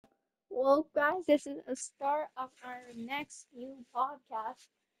Well, guys, this is a start of our next new podcast,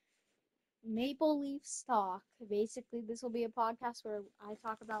 Maple Leafs Talk. Basically, this will be a podcast where I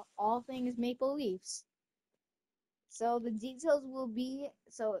talk about all things Maple Leafs. So the details will be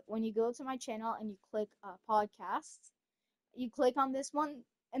when you go to my channel and you click podcasts, you click on this one,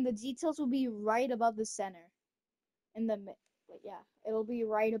 and the details will be right above the center. In the yeah, it'll be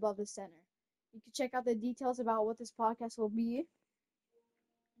right above the center. You can check out the details about what this podcast will be.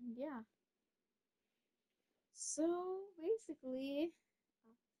 Yeah. So basically,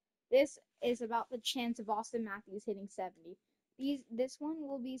 this is about the chance of Auston Matthews hitting 70. This one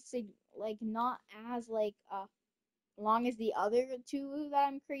will be not as long as the other two that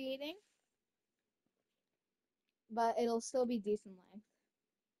I'm creating, but it'll still be decent length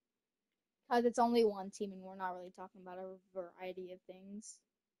because it's only one team and we're not really talking about a variety of things.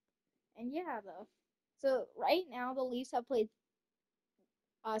 And yeah, though. So right now the Leafs have played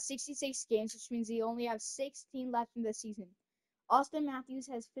 66 games, which means they only have 16 left in the season. Auston Matthews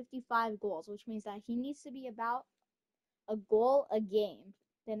has 55 goals, which means that he needs to be about a goal a game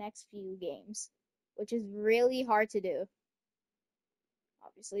the next few games, which is really hard to do,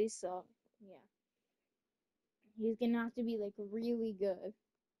 obviously. So, yeah, he's gonna have to be like really good.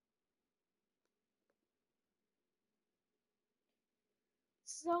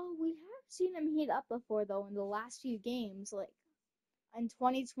 So, we have seen him heat up before, though, in the last few games. Like in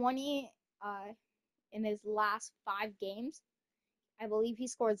 2020, in his last 5 games, I believe he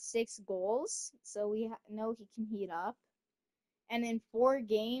scored 6 goals. So, we know he can heat up. And in 4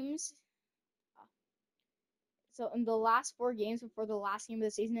 games, so in the last 4 games before the last game of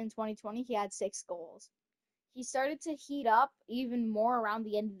the season in 2020, he had 6 goals. He started to heat up even more around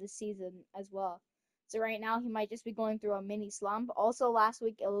the end of the season as well. So right now he might just be going through a mini slump. Also last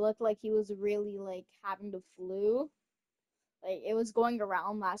week it looked like he was really like having the flu. Like it was going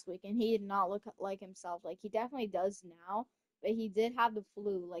around last week and he did not look like himself. Like he definitely does now, but he did have the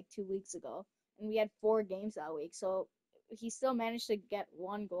flu like 2 weeks ago. And we had 4 games that week. So he still managed to get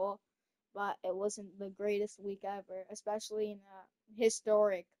 1 goal, but it wasn't the greatest week ever, especially in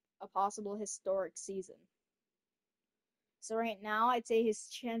a possible historic season. So right now, I'd say his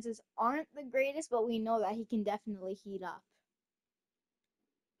chances aren't the greatest, but we know that he can definitely heat up.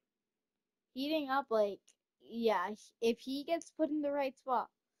 Heating up, yeah, if he gets put in the right spot.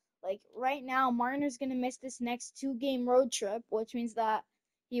 Like right now, Marner's gonna miss this next 2 game road trip, which means that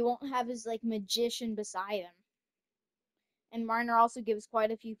he won't have his like magician beside him. And Marner also gives quite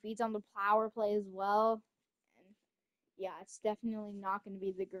a few feeds on the power play as well. And yeah, it's definitely not gonna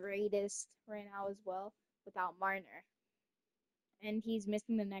be the greatest right now as well without Marner. And he's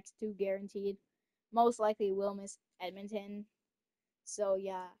missing the next 2 guaranteed. Most likely will miss Edmonton. So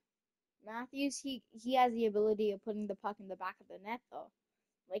yeah, Matthews he has the ability of putting the puck in the back of the net though.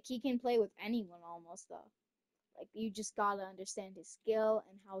 Like he can play with anyone almost though. Like you just gotta understand his skill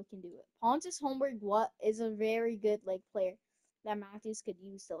and how he can do it. Pontus Holmberg what is a very good like player that Matthews could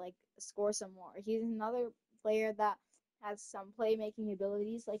use to like score some more. He's another player that has some playmaking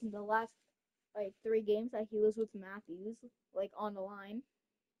abilities. Like in the last 3 games that he was with Matthews, like on the line,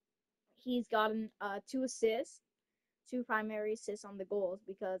 he's gotten 2 assists, 2 primary assists on the goals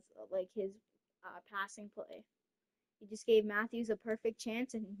because like his passing play. He just gave Matthews a perfect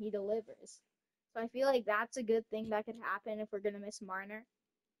chance and he delivers. So I feel like that's a good thing that could happen if we're gonna miss Marner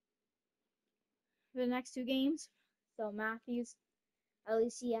for the next 2 games. So Matthews, at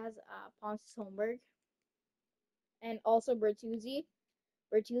least he has Pontus Holmberg and also Bertuzzi.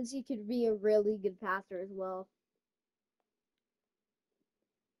 Bertuzzi could be a really good passer as well.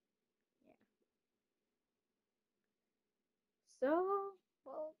 Yeah. So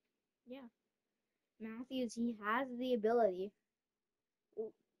well, yeah. Matthews, he has the ability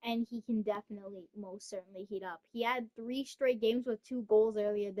and he can definitely most certainly heat up. He had 3 straight games with 2 goals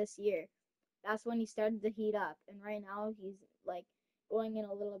earlier this year. That's when he started to heat up, and right now he's like going in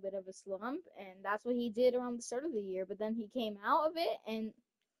a little bit of a slump, and that's what he did around the start of the year. But then he came out of it and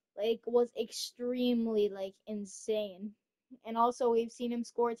like was extremely like insane. And also we've seen him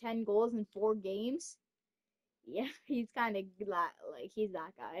score 10 goals in 4 games. Yeah, he's kind of like he's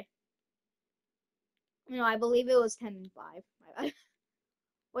that guy. I believe it was 10-5. My bad.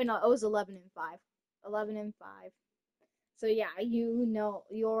 Wait, no, it was 11-5. 11-5. So yeah, you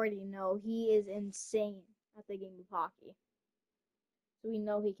already know he is insane at the game of hockey. So we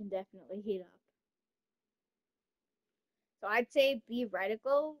know he can definitely heat up. So I'd say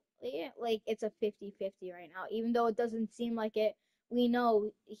theoretically, like it's a 50-50 right now. Even though it doesn't seem like it, we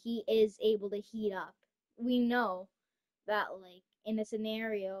know he is able to heat up. We know that like in a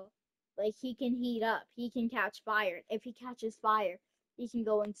scenario, like he can heat up, he can catch fire. If he catches fire, he can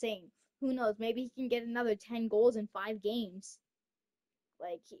go insane. Who knows? Maybe he can get another 10 goals in 5 games.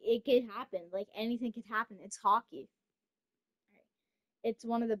 Like, it could happen. Like, anything could happen. It's hockey. It's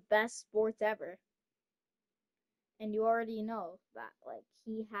one of the best sports ever. And you already know that, like,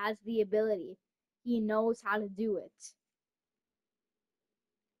 he has the ability. He knows how to do it.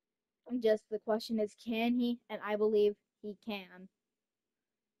 And just the question is, can he? And I believe he can.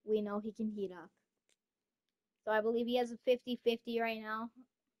 We know he can heat up. So I believe he has a 50-50 right now.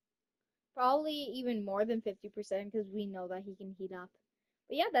 Probably even more than 50% because we know that he can heat up.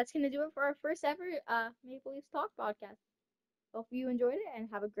 But yeah, that's going to do it for our first ever Maple Leafs Talk podcast. Hope you enjoyed it and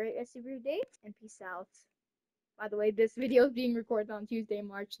have a great rest of your day and peace out. By the way, this video is being recorded on Tuesday,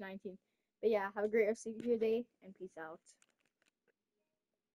 March 19th. But yeah, have a great rest of your day and peace out.